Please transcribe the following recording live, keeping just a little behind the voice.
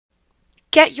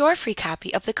Get your free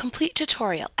copy of the complete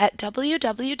tutorial at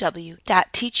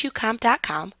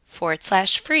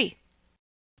www.teachucomp.com/free.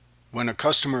 When a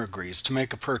customer agrees to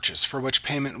make a purchase for which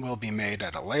payment will be made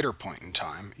at a later point in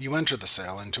time, you enter the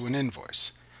sale into an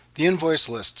invoice. The invoice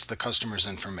lists the customer's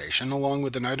information along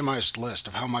with an itemized list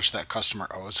of how much that customer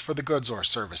owes for the goods or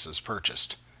services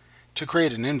purchased. To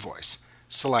create an invoice,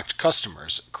 select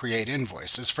Customers, Create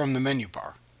Invoices from the menu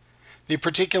bar. The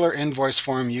particular invoice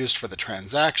form used for the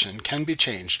transaction can be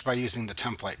changed by using the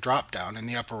template drop-down in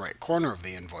the upper right corner of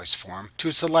the invoice form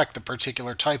to select the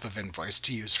particular type of invoice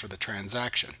to use for the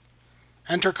transaction.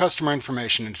 Enter customer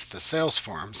information into the sales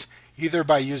forms, either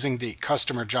by using the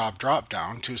Customer Job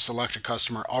drop-down to select a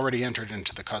customer already entered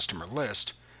into the customer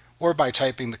list, or by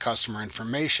typing the customer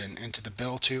information into the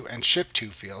Bill To and Ship To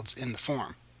fields in the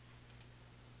form.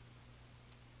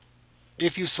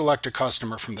 If you select a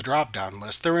customer from the drop-down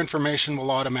list, their information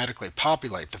will automatically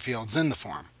populate the fields in the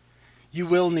form. You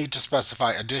will need to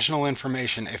specify additional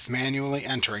information if manually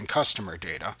entering customer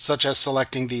data, such as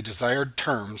selecting the desired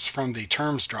terms from the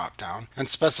Terms drop-down and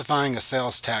specifying a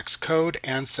sales tax code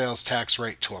and sales tax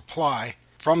rate to apply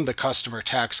from the customer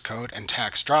tax code and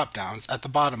tax drop-downs at the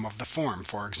bottom of the form,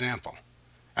 for example.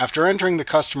 After entering the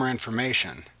customer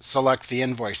information, select the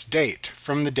invoice date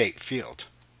from the Date field.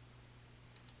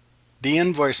 The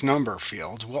invoice number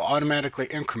field will automatically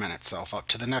increment itself up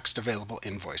to the next available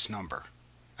invoice number.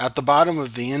 At the bottom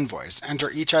of the invoice, enter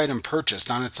each item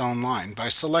purchased on its own line by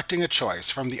selecting a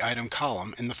choice from the item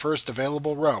column in the first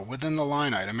available row within the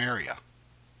line item area.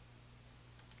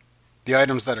 The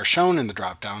items that are shown in the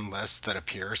drop-down list that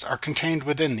appears are contained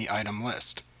within the item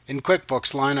list. In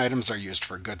QuickBooks, line items are used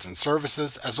for goods and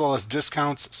services, as well as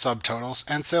discounts, subtotals,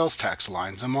 and sales tax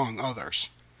lines, among others.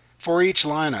 For each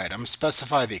line item,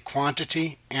 specify the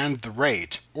quantity and the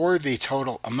rate, or the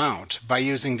total amount, by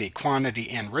using the quantity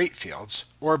and rate fields,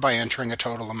 or by entering a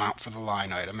total amount for the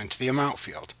line item into the amount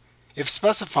field. If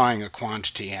specifying a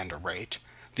quantity and a rate,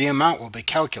 the amount will be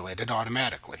calculated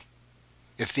automatically.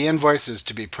 If the invoice is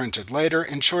to be printed later,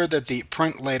 ensure that the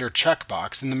Print Later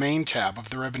checkbox in the main tab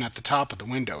of the ribbon at the top of the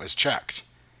window is checked.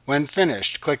 When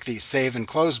finished, click the Save and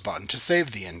Close button to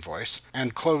save the invoice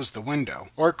and close the window,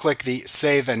 or click the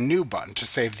Save and New button to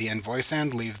save the invoice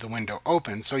and leave the window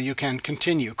open so you can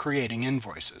continue creating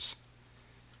invoices.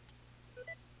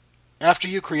 After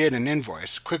you create an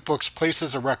invoice, QuickBooks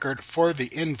places a record for the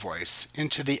invoice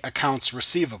into the Accounts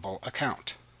Receivable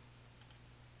account.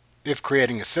 If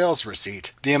creating a sales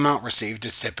receipt, the amount received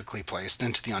is typically placed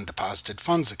into the Undeposited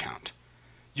Funds account.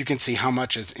 You can see how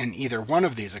much is in either one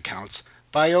of these accounts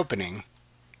by opening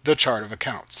the chart of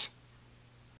accounts.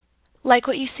 Like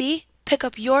what you see? Pick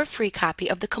up your free copy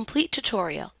of the complete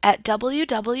tutorial at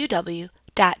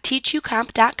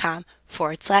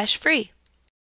www.teachucomp.com/free.